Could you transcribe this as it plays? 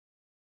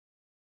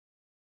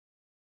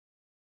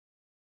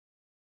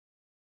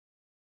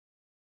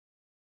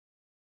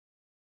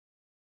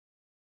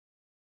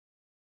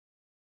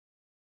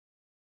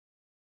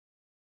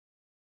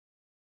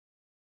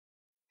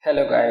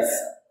Hello guys,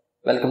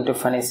 welcome to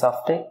Phani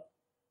Soft Tech.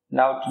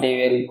 Now today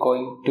we are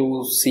going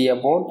to see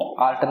about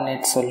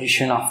alternate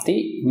solution of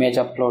the image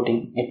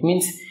uploading. It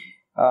means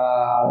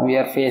we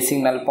are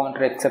facing null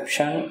pointer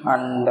exception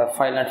and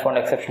file not found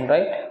exception,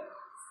 right?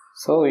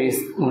 So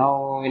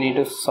now we need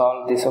to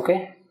solve this.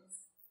 Okay,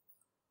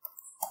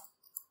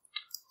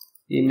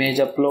 image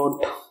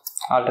upload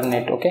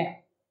alternate. Okay,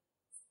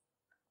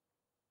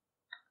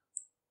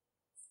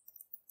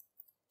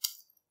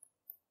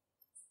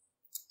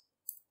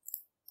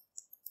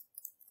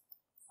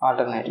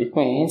 alternate, it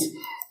means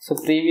so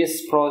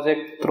previous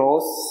project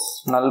throws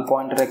null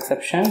pointer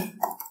exception,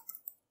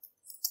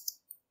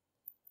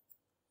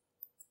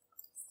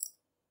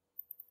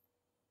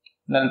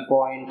 and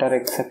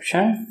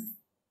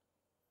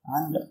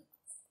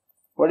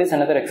what is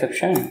another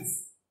exception?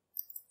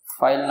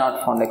 File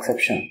not found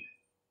exception.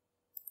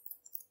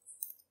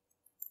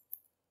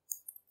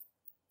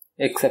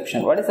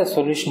 What is the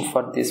solution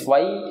for this?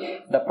 Why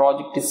the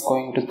project is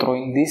going to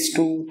throwing these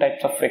two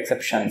types of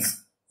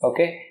exceptions?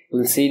 Okay,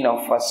 we'll see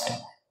now first.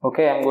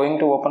 Okay, I'm going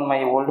to open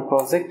my old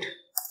project.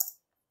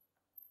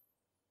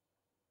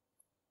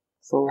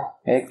 So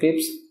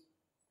Eclipse.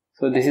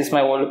 So this is my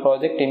old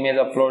project, image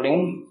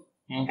uploading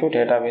into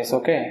database.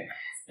 Okay,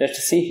 let's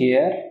see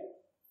here.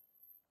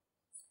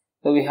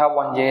 So we have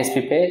one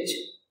JSP page.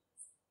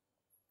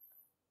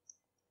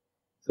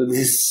 So this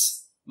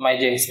is my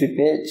JSP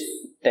page,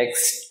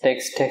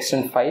 text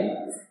and file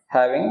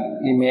having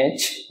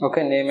image.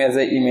 Okay, name as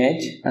a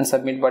image and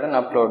submit button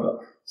upload.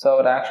 So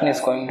our action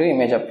is going to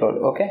image upload.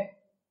 Okay,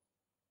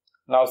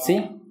 now see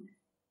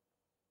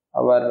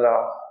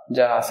our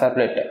Java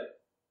servlet,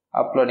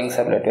 uploading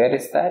servlet. Where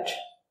is that?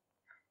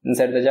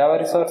 Inside the Java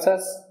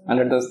resources,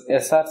 under the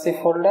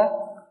src folder,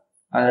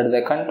 under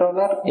the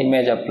controller,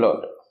 image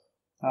upload.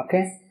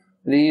 Okay,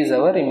 this is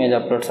our image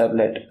upload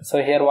servlet.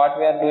 So here what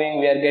we are doing,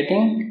 we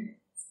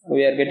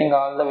are getting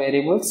all the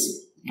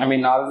variables,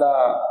 all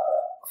the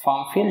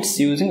form fields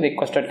using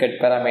requested get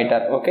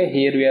parameter. Okay,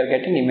 here we are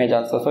getting image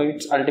also. So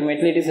it's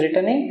ultimately it is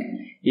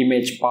returning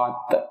image path.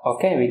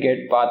 Okay, we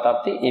get path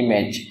of the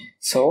image.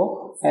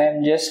 So I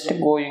am just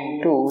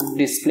going to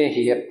display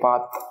here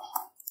path.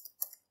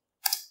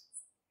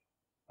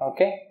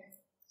 Okay,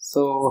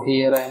 so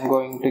here I am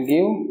going to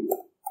give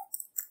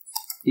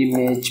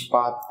image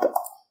path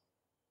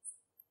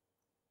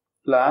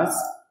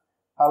plus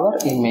our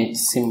image,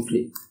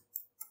 simply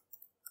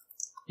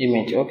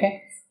image.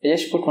 Okay, I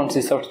just put one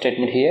sysout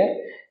statement here.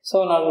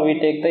 So now we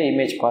take the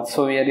image path.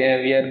 So we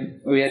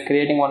are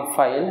creating one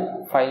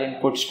file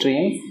input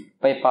stream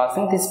by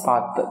passing this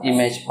path,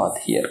 image path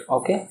here.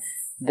 Okay,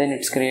 then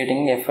it's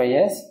creating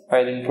FIS,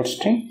 file input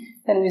stream.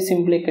 Then we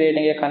simply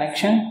creating a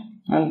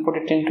connection and put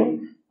it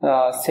into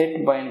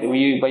set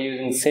binary by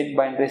using set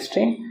binary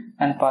string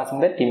and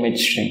passing that image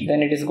string.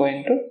 Then it is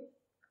going to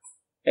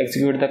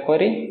execute the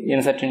query,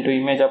 insert into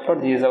image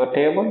upload. This is our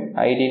table,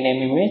 ID,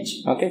 name,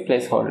 image. Okay,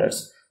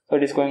 placeholders. So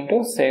it is going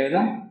to save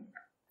the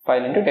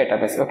file into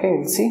database. Okay,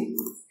 we'll see.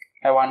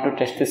 I want to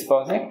test this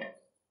project.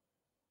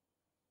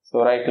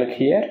 So right click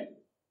here,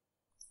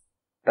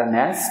 run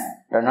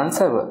on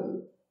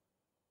server.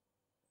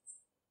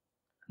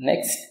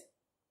 Next.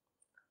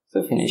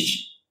 So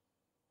finish.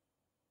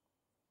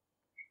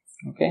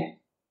 Okay,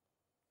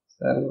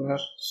 server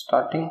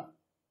starting,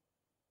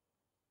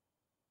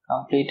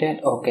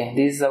 completed. Okay,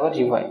 this is our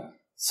UI.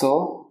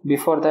 So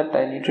before that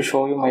I need to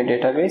show you my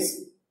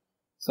database.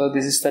 So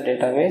this is the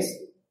database.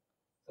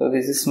 So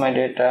this is my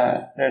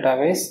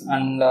database,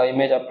 and the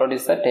image upload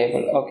is the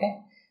table. Okay,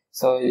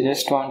 so you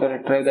just want to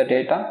retrieve the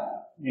data,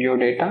 view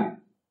data.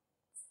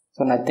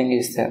 So nothing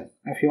is there.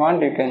 If you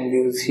want, you can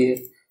use here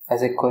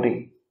as a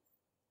query.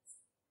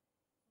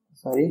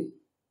 Sorry.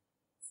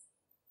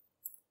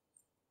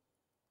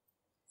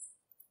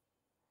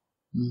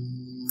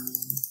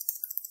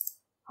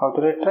 How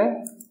to retrieve?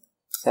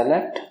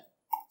 Select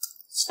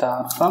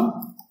star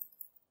from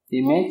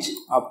image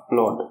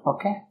upload.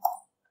 Okay,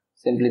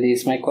 simply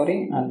this is my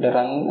query and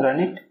run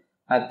it.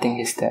 Nothing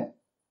is there.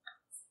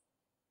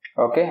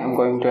 Okay, I'm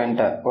going to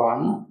enter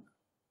 1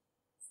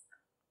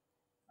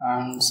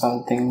 and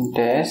something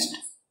test.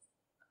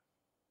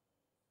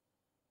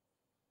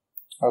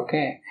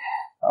 Okay,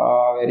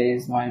 where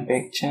is my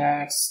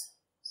pictures?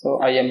 So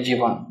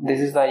img1, this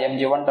is the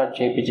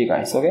img1.jpg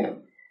guys.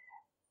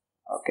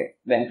 Okay,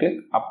 then click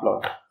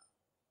upload.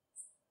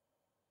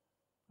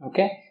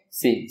 Okay,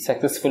 see,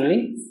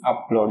 successfully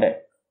uploaded.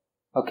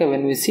 Okay,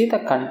 when we see the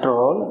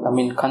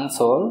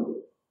console,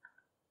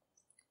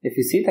 if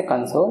you see the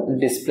console,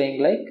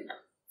 displaying like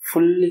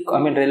fully,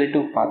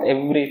 relative path,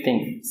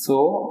 everything.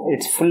 So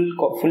it's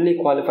fully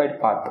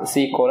qualified path,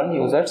 C: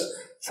 users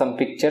some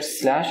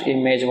pictures /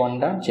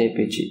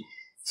 image1.jpg.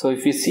 So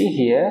if you see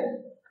here,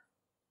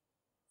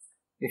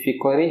 if you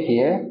query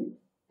here,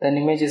 then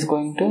image is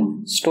going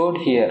to stored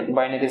here,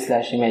 binary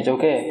 / image.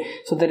 Okay,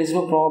 so there is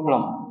no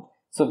problem.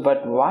 So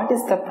but what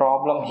is the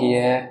problem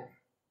here?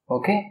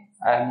 Okay,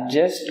 I am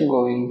just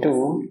going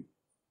to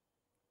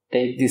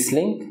take this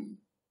link.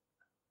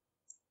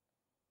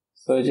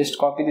 So just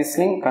copy this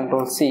link,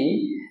 Control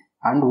C,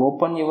 and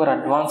open your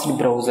advanced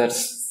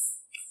browsers.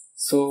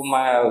 So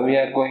we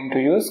are going to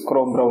use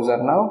Chrome browser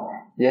now.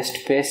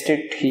 Just paste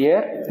it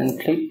here and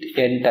click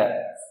enter.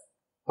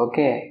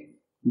 Okay,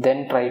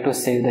 then try to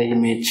save the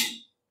image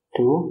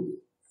to,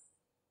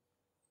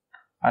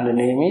 and the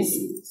name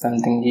is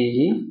something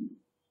GE,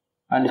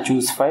 and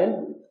choose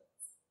file.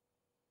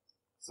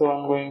 So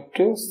I'm going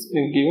to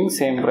giving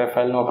same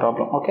file, no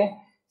problem. Okay,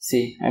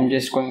 see, I'm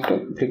just going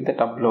to click that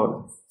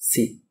upload.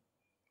 See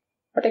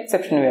what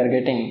exception we are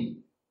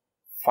getting?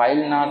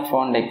 File not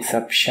found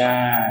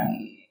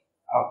exception.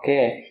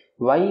 Okay,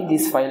 why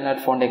this file not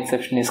found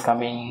exception is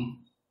coming?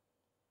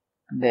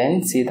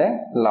 Then see the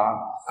log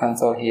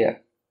console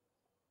here.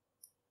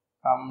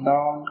 Come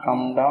down,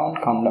 come down,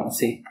 come down.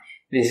 See,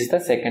 this is the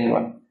second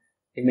one.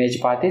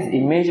 Image path is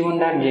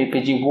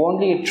image1.jpg,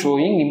 only it's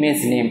showing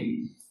image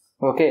name.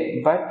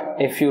 Okay, but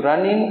if you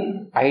run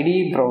in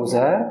IDE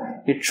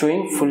browser, it's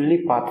showing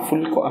fully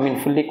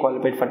fully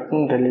qualified for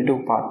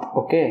relative path.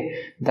 Okay,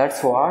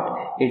 that's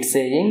what it's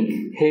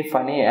saying. Hey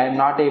Phani, I am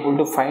not able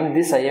to find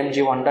this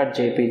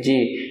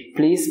img1.jpg.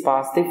 Please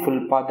pass the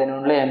full path, then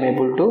only I am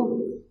able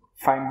to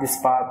find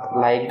this path.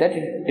 Like that,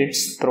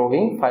 it's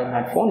throwing file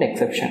not found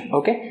exception.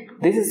 Okay,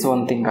 this is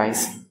one thing,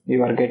 guys.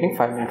 You are getting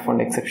file not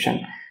found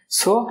exception.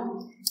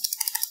 So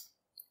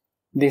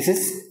this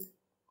is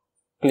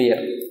clear.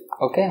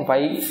 Okay, why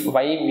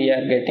we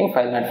are getting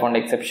file not found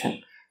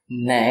exception.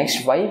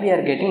 Next, why we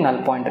are getting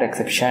null pointer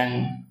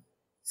exception.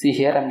 See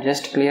here, I'm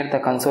just clear the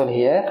console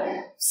here.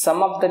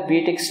 Some of the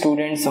BTech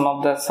students,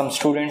 some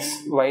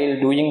students, while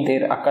doing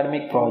their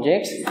academic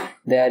projects,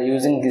 they are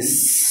using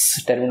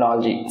this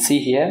terminology. See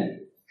here,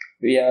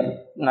 we are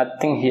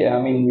nothing here.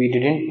 We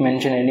didn't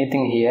mention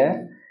anything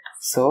here.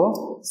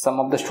 So some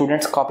of the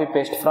students copy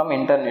paste from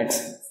internet.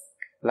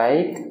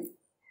 Like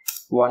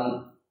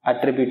one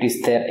attribute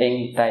is there,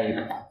 eng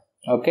type.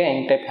 Okay,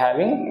 eng type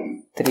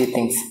having three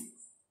things.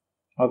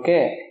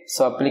 Okay,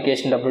 so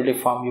application WT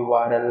form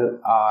URL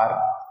or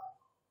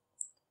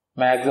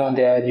maximum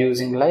they are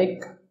using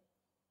like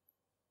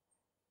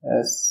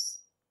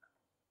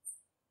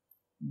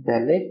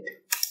delete.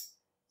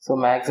 So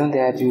maximum they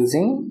are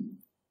using,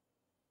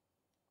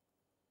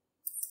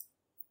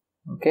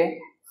 okay,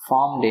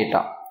 form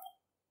data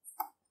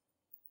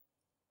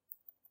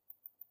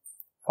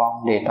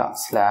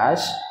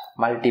slash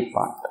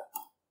multipart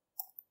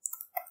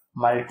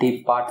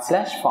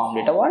slash form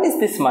data. What is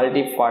this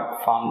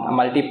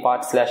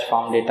multipart slash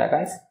form data,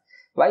 guys?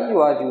 Why you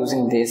are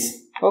using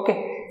this?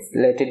 Okay,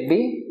 let it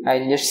be.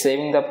 I'm just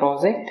saving the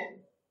project.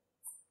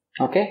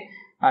 Okay,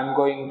 I'm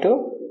going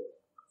to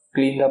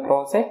clean the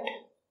project.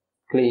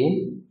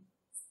 Clean.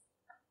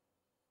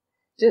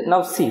 Just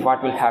now see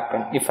what will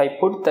happen if I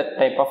put that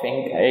type of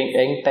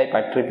eng type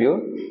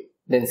attribute.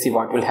 Then see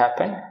what will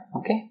happen.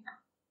 Okay,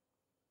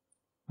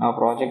 now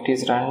project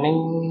is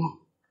running.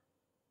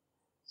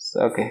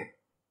 So, okay,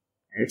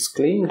 it's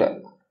cleaned.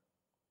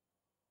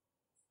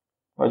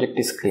 Project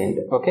is cleaned.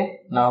 Okay,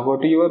 now go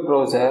to your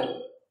browser.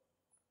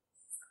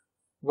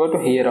 Go to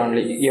here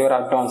only, your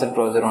advanced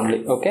browser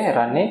only. Okay,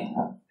 run it,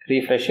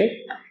 refresh it,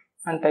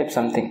 and type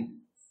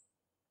something.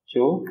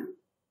 Choose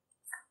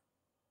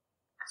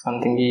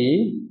something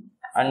EE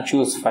and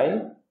choose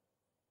file.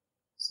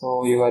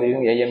 So you are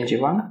using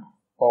img1.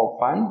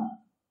 Open.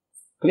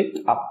 Click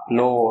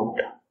upload.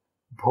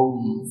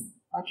 Boom.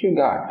 What you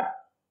got?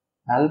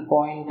 Null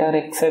pointer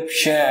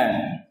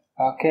exception.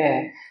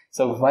 Okay,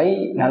 so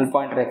why null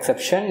pointer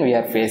exception we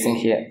are facing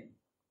here?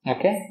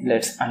 Okay,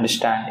 let's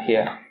understand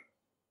here.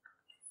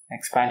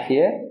 Expand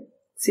here.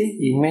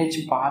 See,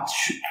 image path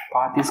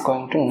is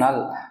going to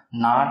null,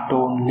 not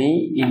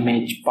only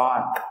image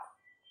path.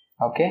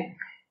 Okay,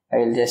 I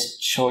will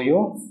just show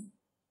you.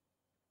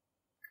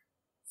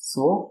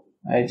 So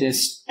I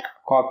just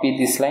copy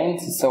this line,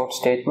 Soft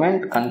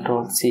statement,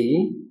 Control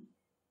C,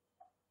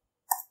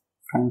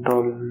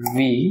 Control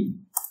V,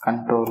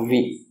 Control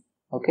V.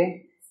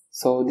 Okay,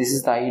 so this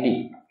is the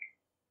ID.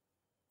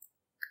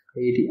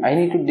 I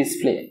need to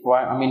display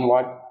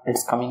what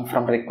it's coming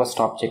from request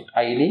object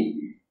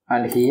ID,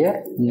 and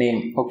here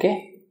name.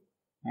 Okay,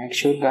 make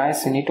sure,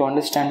 guys, you need to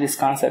understand this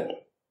concept.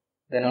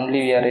 Then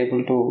only we are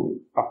able to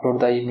upload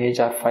the image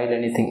or file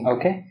anything.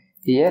 Okay,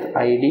 here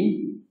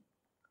ID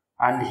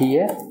and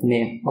here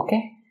name.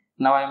 Okay,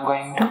 now I am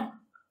going to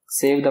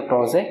save the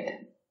project.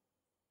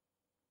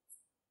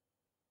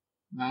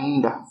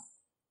 And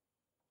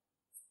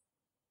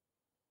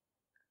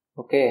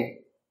okay,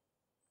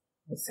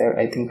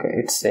 I think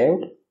it's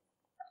saved.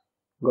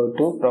 Go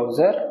to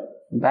browser,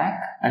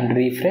 back and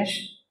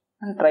refresh,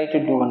 and try to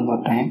do one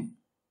more time.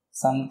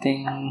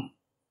 Something,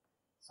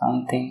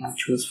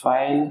 choose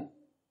file,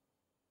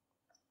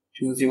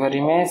 choose your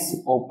image,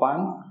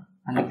 open,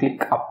 and click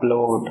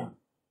upload.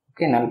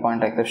 Okay, null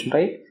pointer exception,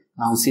 right?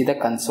 Now see the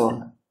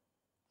console.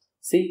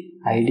 See,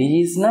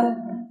 ID is null,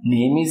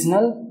 name is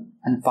null,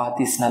 and path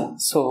is null.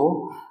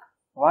 So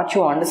what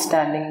you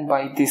understanding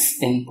by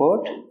this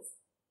input?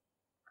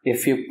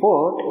 If you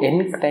put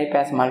eng type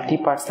as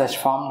multipart slash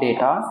form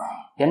data,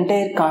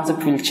 entire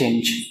concept will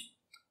change.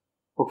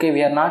 Okay,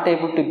 we are not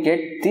able to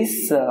get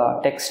this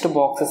text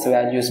boxes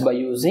values by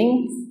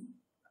using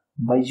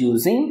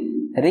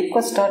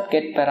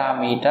request.get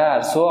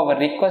parameter. So our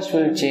request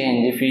will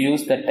change if you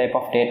use that type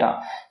of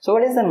data. So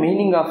what is the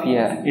meaning of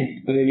here?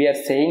 We are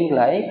saying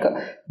like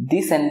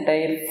this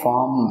entire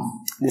form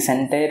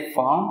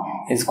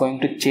is going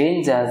to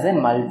change as a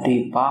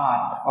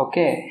multi-part.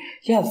 Okay,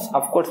 yes,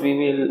 of course we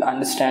will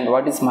understand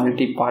what is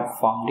multi-part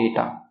form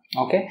data.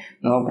 Okay,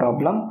 no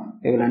problem,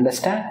 we will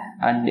understand,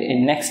 and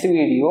in next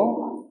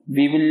video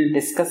we will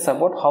discuss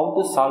about how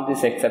to solve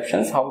these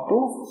exceptions, how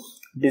to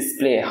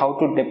display, how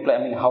to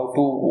deploy, how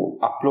to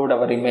upload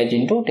our image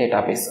into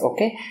database.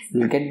 Okay,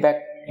 we'll get back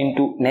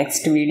into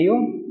next video.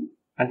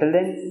 Until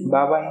then,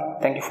 bye bye,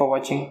 thank you for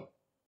watching.